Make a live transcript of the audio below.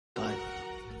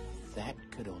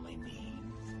could only mean.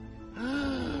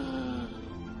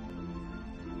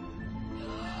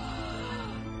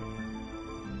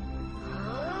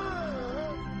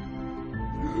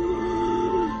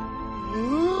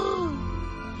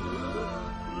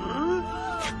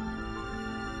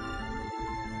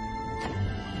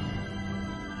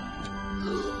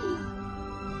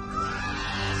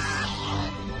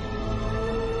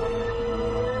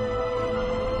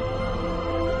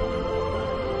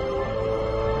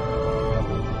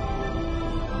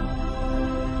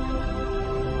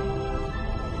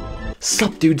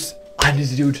 Sup dudes, I'm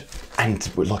D1ZZY, and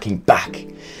we're looking back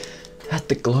at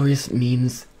the glorious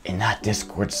memes in that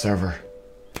Discord server.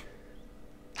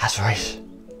 That's right.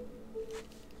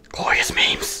 Glorious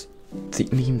memes. The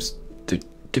memes,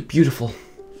 they're beautiful.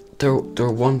 They're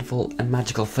a wonderful and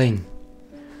magical thing.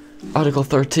 Article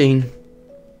 13.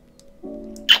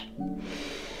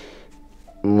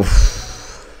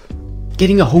 Oof.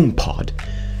 Getting a HomePod.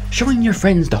 Showing your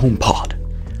friends the HomePod.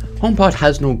 HomePod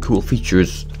has no cool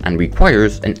features and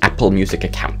requires an Apple Music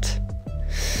account.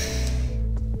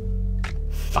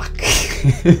 Fuck.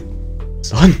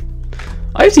 Son,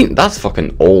 I think that's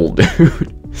fucking old,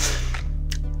 dude.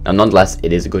 And nonetheless,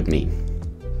 it is a good meme.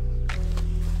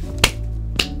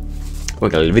 We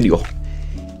got a video.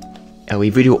 A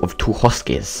video of two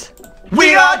huskies.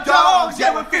 We are dogs,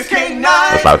 yeah, we're fierce canines.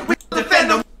 That's loud. We defend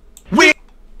the. We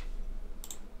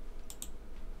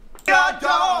are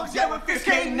dogs, yeah, we're fierce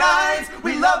canines.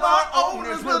 We love our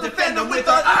owners, we'll defend them with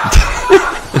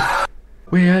our.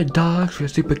 We are dogs, we're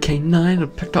super canine, we'll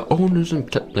protect our owners and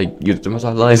like use them as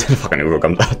our lives. Fucking who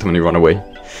comes at them when you run away.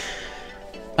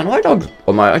 And my dogs,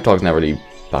 well, my dogs never really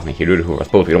bad me here, I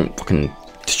suppose we don't fucking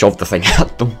shove the thing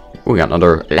at them. We got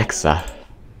another Alexa.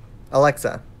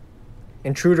 Alexa,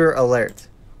 intruder alert.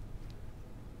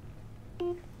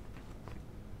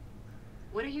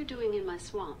 What are you doing in my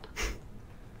swamp?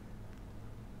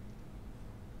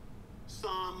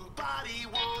 Somebody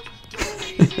wants to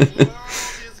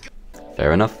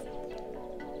Fair enough.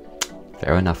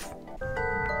 Fair enough.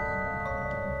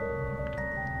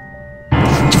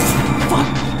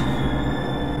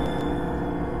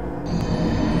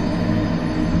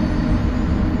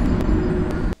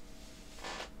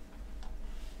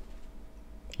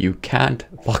 You can't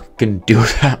fucking do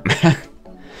that, man.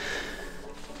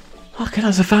 Fucking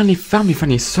as a family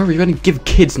friendly server, you're gonna give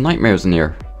kids nightmares in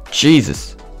here.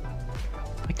 Jesus.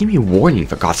 Like, give me a warning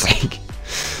for God's sake.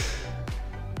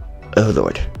 Oh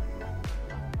lord.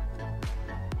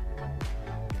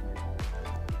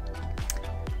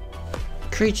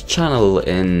 Create a channel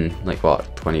in like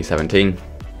what, 2017?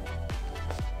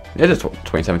 It is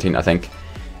 2017, I think.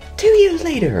 2 years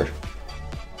later.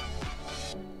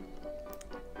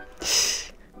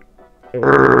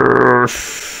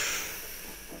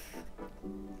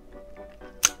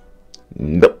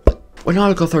 Nope. When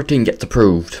Article 13 gets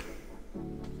approved,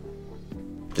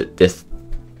 this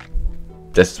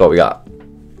is what we got.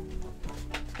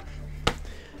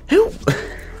 Who?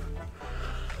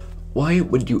 Why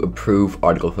would you approve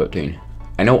Article 13?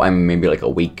 I know I'm maybe like a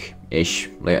week-ish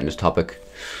late on this topic.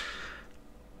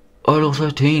 Article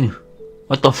 13?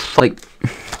 What the fuck? Like,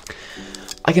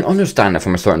 I can understand it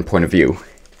from a certain point of view.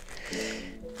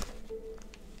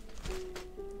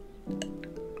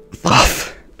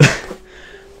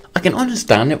 I can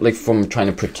understand it, like, from trying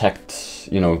to protect,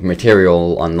 you know,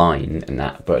 material online and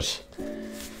that, but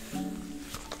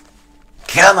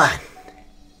come on.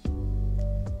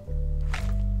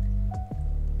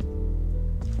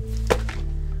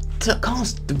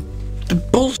 The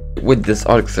bullshit with this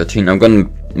Article 13, I'm gonna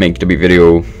make the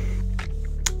video,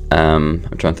 I'm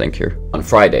trying to think here. On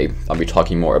Friday, I'll be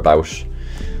talking more about,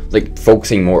 like,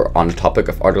 focusing more on the topic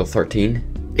of Article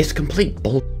 13. It's complete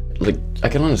bullshit. Like, I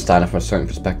can understand it from a certain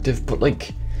perspective, but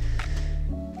like,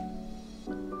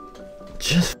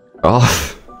 just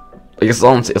off. Like, it's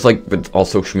like with all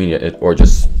social media, or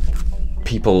just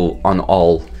people on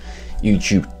all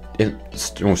YouTube,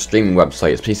 streaming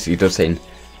websites, basically they're saying,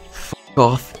 "F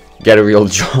off, get a real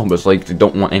job." It's like they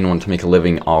don't want anyone to make a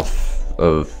living off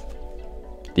of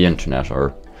the internet,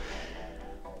 or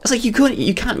it's like you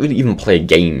can't really even play a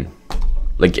game.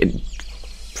 Like,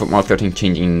 from Article 13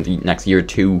 changing the next year or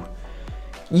two,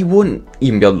 you wouldn't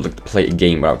even be able to play a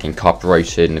game without getting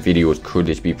copyrighted, and the videos could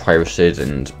just be pirated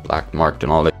and black marked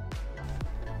and all that.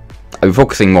 I'll be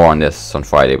focusing more on this on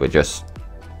Friday, but just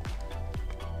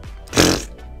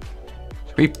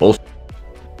sweet bullshit.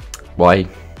 Why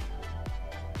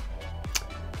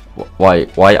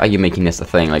are you making this a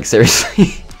thing? Like,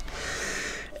 seriously?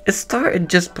 It started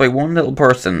just by one little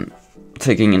person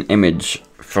taking an image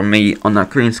from me on that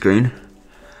green screen,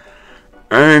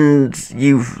 and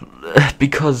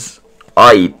because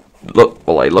I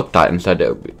looked at it and said it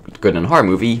would be good in a horror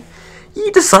movie.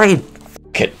 You decide,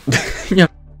 fuck it, yeah,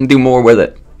 do more with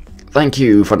it. Thank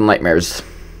you for the nightmares,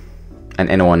 and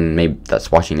anyone maybe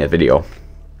that's watching the video.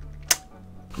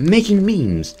 Making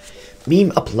memes,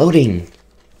 meme uploading,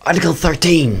 Article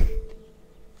 13.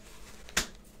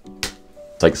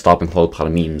 It's like stop and upload pile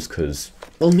of memes, because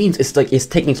well, memes it's like it's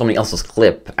taking somebody else's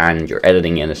clip and you're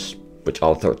editing in it, which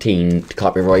all 13 to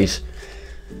copyright.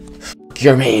 Fuck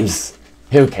your memes.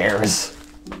 Who cares?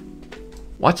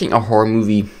 Watching a horror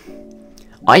movie,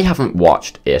 I haven't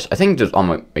watched it. I think there's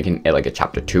on making like a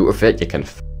chapter 2 of it. You can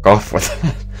fuck off with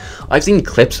it. I've seen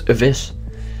clips of it.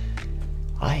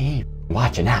 I ain't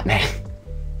watching that, man.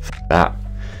 Fuck that.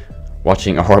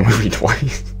 Watching a horror movie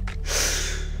twice.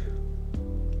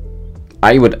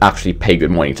 I would actually pay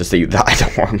good money to see that in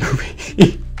a horror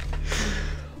movie.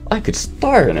 I could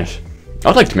star in it.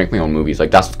 I'd like to make my own movies.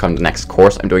 Like that's kind of the next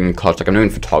course I'm doing in college. Like I'm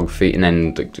doing photography, and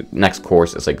then the next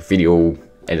course is like video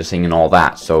editing and all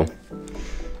that. So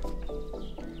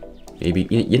maybe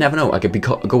you never know. I could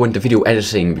go into video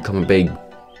editing, become a big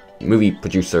movie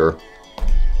producer.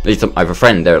 I have a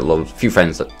friend there, a few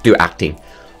friends that do acting.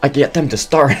 I could get them to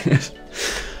star in it.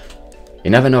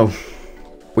 You never know.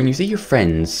 When you see your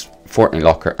friends Fortnite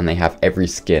locker and they have every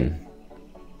skin,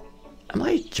 am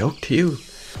I a joke to you?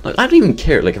 Like I don't even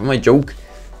care. Like if I'm a joke,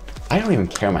 I don't even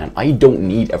care, man. I don't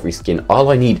need every skin.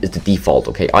 All I need is the default.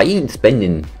 Okay, I ain't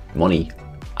spending money.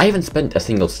 I haven't spent a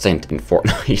single cent in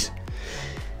Fortnite.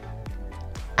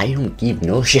 I don't give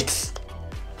no shits.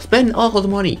 Spend all the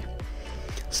money.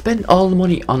 Spend all the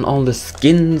money on all the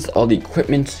skins, all the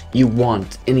equipment you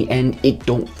want. In the end, it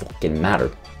don't fucking matter.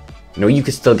 You know, you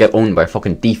can still get owned by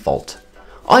fucking default.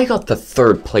 I got the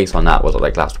 3rd place on that, was it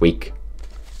like last week?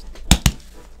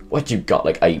 What you got?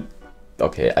 Like I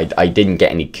didn't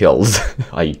get any kills.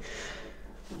 I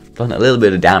done a little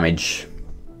bit of damage.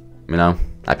 You know,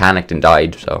 I panicked and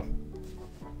died, so.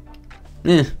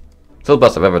 Still the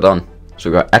best I've ever done. So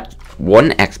we got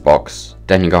one Xbox,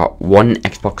 then you got one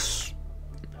Xbox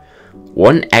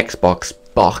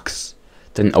box,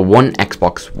 then a one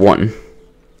Xbox One.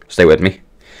 Stay with me.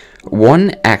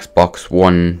 One Xbox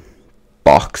One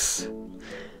box.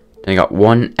 Then you got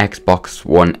one Xbox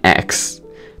One X.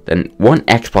 Then one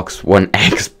Xbox One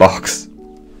X box.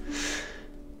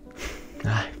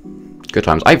 Good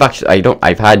times. I've had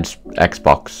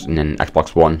Xbox and then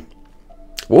Xbox One.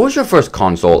 What was your first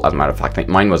console, as a matter of fact?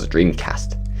 Mine was a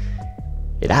Dreamcast.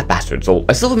 Yeah, that bastard's old.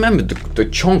 I still remember the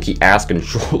chunky ass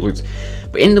controllers.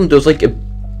 But in them, there was like a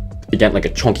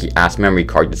chunky ass memory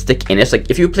card to stick in. It's like,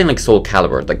 if you were playing like Soul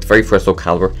Calibur, like the very first Soul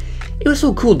Calibur, it was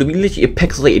so cool to be literally a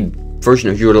pixelated version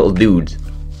of your little dude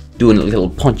doing little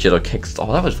punches or kicks.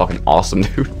 Oh, that was fucking awesome,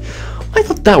 dude. I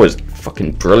thought that was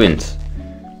fucking brilliant.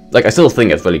 Like, I still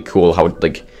think it's really cool how,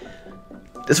 like,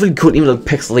 it's really cool, even a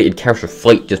pixelated character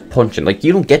fight just punching. Like,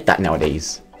 you don't get that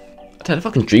nowadays. I tell you, the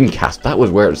fucking Dreamcast, that was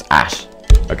where it was at.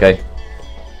 Okay?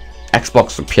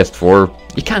 Xbox and PS4,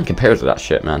 you can't compare to that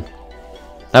shit, man.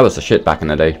 That was the shit back in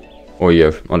the day. Or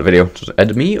you on the video, does it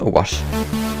edit me or what?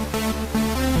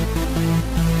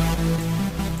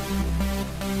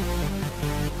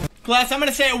 Class, I'm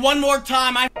gonna say it one more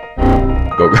time.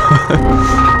 Go.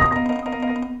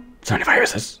 So many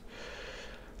viruses.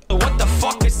 What the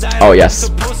fuck is that? Oh yes.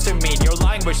 Supposed to mean? Your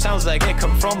language sounds like it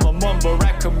come from a mumble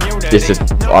rap community. This is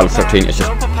all 13. It's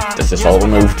just this is all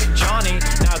removed. Johnny,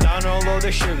 now download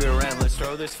the sugar and let's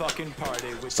throw this fucking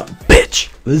party with some bitch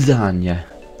lasagna.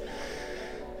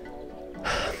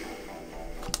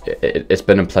 It's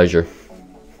been a pleasure.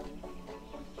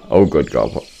 Oh good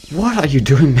god, what are you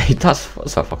doing, mate? That's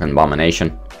a fucking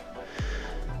abomination.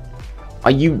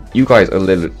 Are you guys are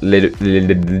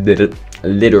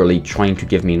literally trying to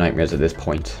give me nightmares at this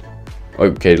point.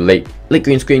 Okay, late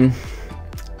green screen.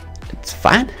 It's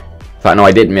fine. No,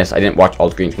 I didn't watch all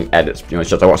the green screen edits. You know, it's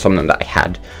just I watched some of them that I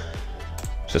had.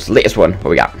 So it's the latest one. What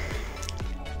we got?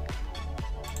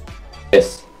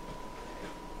 This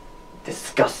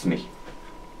disgusts me.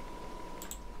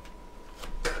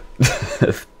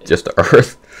 Just the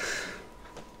earth.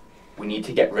 We need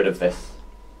to get rid of this.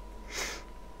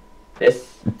 This.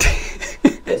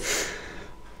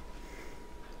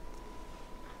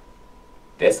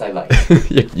 This I like.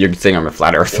 You're saying I'm a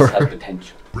flat earther. This has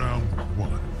potential. Round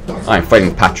 1. I'm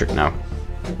fighting Patrick now.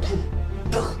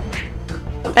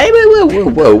 Hey,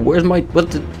 whoa! Where's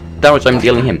what the damage I'm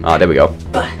dealing him? Ah, there we go.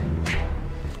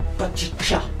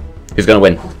 Who's gonna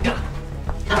win?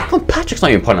 Come on, Patrick's not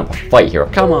even putting up a fight here.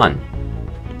 Come on,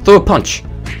 throw a punch.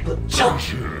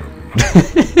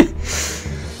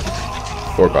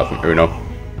 4 cards from Uno.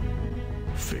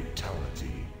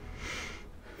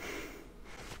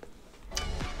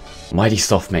 Mighty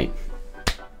stuff, mate.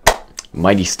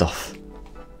 Mighty stuff.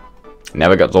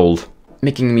 Never gets old.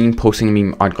 Making a meme, posting a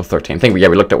meme, Article 13. I think we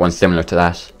looked at one similar to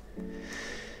that.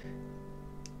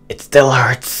 It still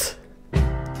hurts.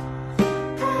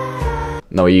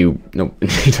 No, you've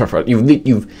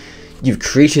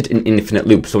created an infinite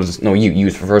loop. So no, you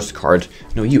use reverse card.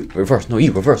 No, you reverse. No,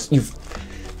 you reverse.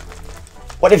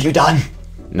 What have you done?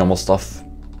 Normal stuff.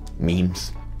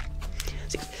 Memes.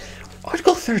 See,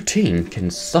 Article 13 can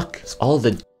suck all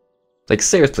the... Like,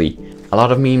 seriously, a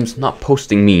lot of memes, not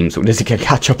posting memes, so does he get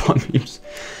catch up on memes?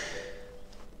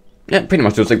 Yeah, pretty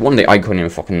much. It was like one day I couldn't even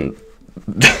fucking...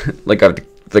 like, a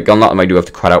lot of I do have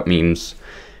to cut out memes.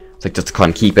 It's like, just to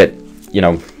kind of keep it, you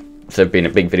know, instead of being a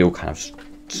big video, kind of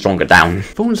stronger down.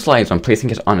 Phone slides when placing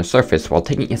it on a surface while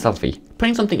taking a selfie.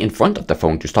 Putting something in front of the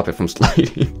phone to stop it from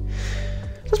sliding.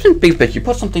 That's been a big bitch. You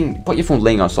put your phone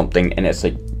laying on something, and it's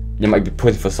like, you might be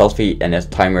putting for a selfie, and its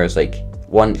timer is like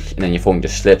 1, and then your phone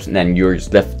just slips, and then you're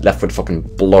just left with a fucking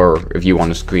blur of you on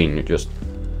the screen. You're just...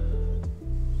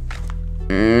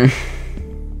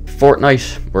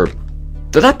 Fortnite, or...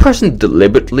 Did that person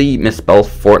deliberately misspell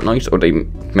Fortnite, or they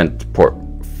meant to put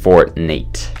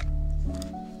Fortnite?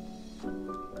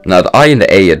 Now, the I and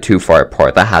the A are too far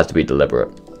apart. That has to be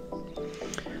deliberate.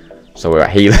 So,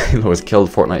 Halo has killed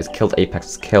Fortnite, has killed Apex,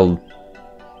 has killed...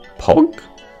 Pug?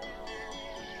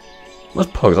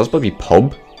 What's Pug? That's supposed to be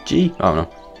Pub? G? I don't know.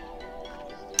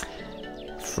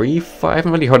 Free Fire? I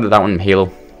haven't really heard of that one in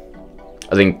Halo.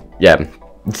 I think, yeah,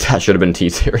 that should have been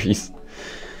T-Series.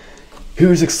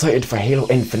 Who's excited for Halo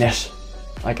Infinite?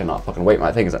 I cannot fucking wait, man.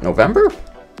 I think is that November?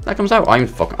 That comes out? I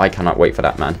cannot wait for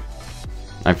that, man.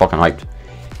 I'm fucking hyped.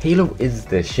 Halo is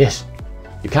the shit.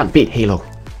 You can't beat Halo.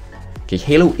 Okay,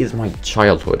 Halo is my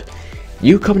childhood.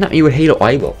 You coming at me with Halo,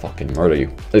 I will fucking murder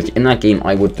you. Like, in that game,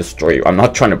 I would destroy you. I'm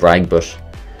not trying to brag, but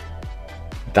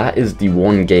that is the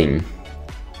one game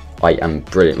I am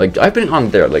brilliant. Like, I've been on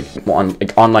there, like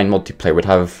online multiplayer would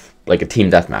have like a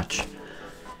team deathmatch.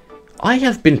 I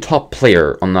have been top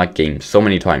player on that game so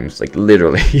many times, like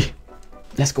literally.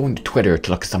 Let's go into Twitter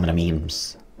to look at some of the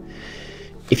memes.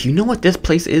 If you know what this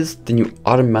place is, then you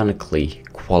automatically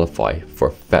qualify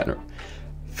for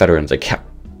veterans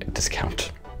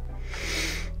discount.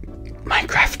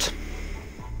 Minecraft.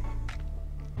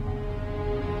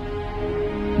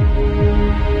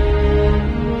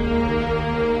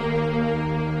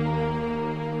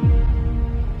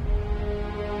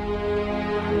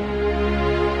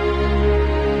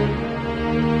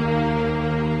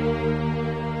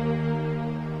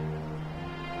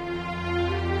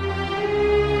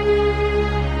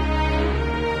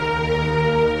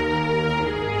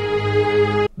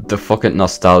 The fucking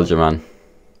nostalgia, man.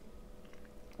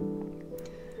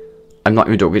 I'm not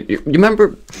even joking. You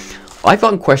remember, I've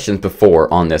gotten questions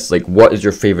before on this, like, what is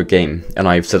your favorite game? And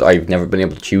I've said I've never been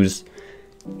able to choose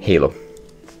Halo.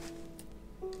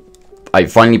 I've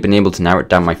finally been able to narrow it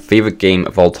down. My favorite game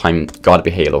of all time gotta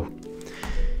be Halo.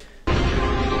 Double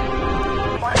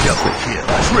kill,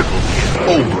 triple kill,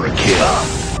 overkill.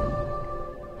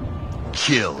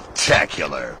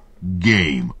 Kill-tacular.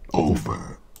 Game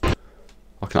over.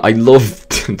 I love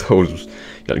those,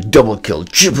 like, double kill,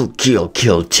 triple kill,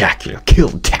 kill-tacular,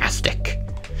 kill-tastic.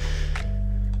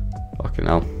 Fucking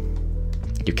hell.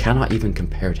 You cannot even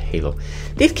compare to Halo.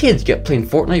 These kids get playing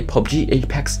Fortnite, PUBG,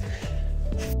 Apex,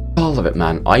 all of it,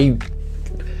 man.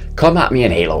 Come at me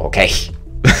in Halo, okay?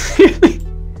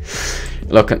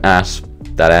 Looking at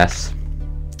that ass.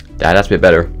 That ass a bit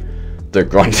better. The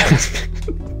grunt ass.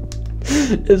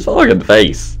 His fucking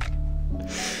face.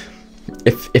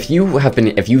 If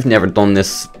you've never done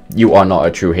this, you are not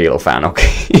a true Halo fan,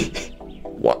 okay?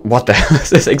 What the hell is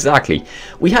this exactly?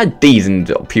 We had these in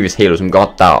the previous Halos and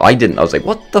got that. I didn't. I was like,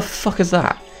 what the fuck is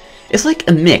that? It's like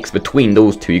a mix between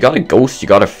those two. You got a ghost, you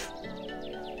got a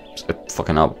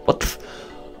fucking hell. What the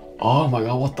oh my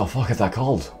god, what the fuck is that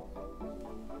called?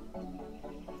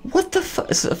 What the fuck?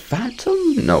 Is it a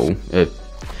phantom? No.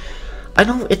 I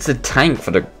know it's a tank for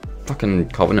the fucking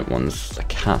Covenant ones. I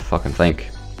can't fucking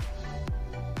think.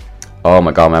 Oh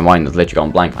my god, my mind is literally gone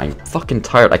blank. I'm fucking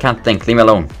tired. I can't think. Leave me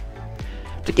alone.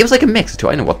 It was like a mix too.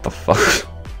 I know what the fuck.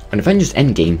 An Avengers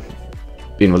Endgame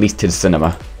being released to the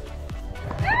cinema.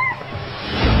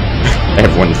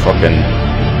 Everyone's fucking...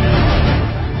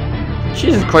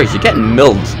 Jesus Christ, you're getting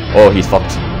milled. Oh, he's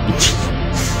fucked.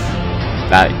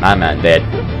 My man dead.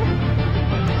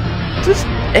 Just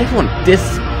everyone, this...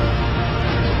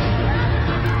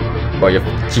 Oh, you're...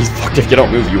 Jeez, fucked. If you don't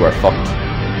move, you are fucked.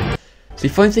 So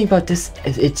the funny thing about this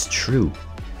is it's true.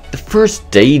 The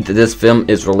first day that this film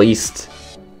is released,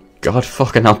 God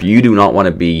fucking help you, do not want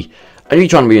to be... I know you're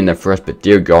trying to be in there first, but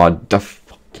dear God, the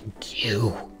fucking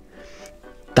queue.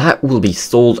 that will be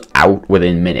sold out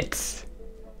within minutes.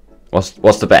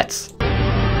 What's the bets?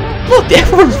 Look,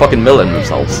 everyone's fucking milling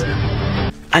themselves.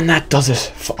 And that does it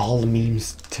for all the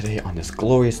memes today on this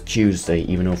glorious Tuesday,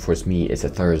 even though for me it's a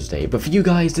Thursday. But for you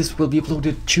guys, this will be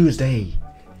uploaded Tuesday.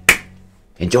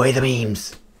 Enjoy the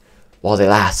memes while they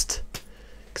last,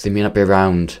 because they may not be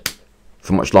around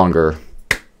for much longer.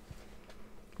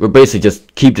 We'll basically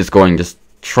just keep this going, just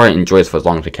try and enjoy this for as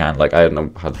long as we can. Like, I don't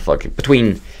know how the fuck,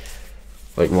 between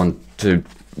like 1 to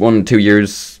 2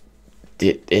 years,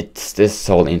 this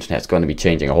whole internet's going to be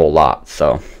changing a whole lot,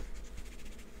 so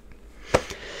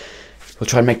we'll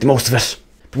try and make the most of it.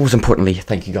 But most importantly,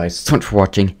 thank you guys so much for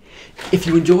watching. If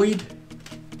you enjoyed,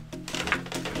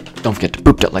 don't forget to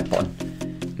boop that like button.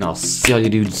 And I'll see all you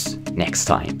dudes next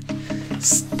time.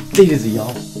 Stay dizzy,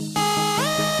 y'all.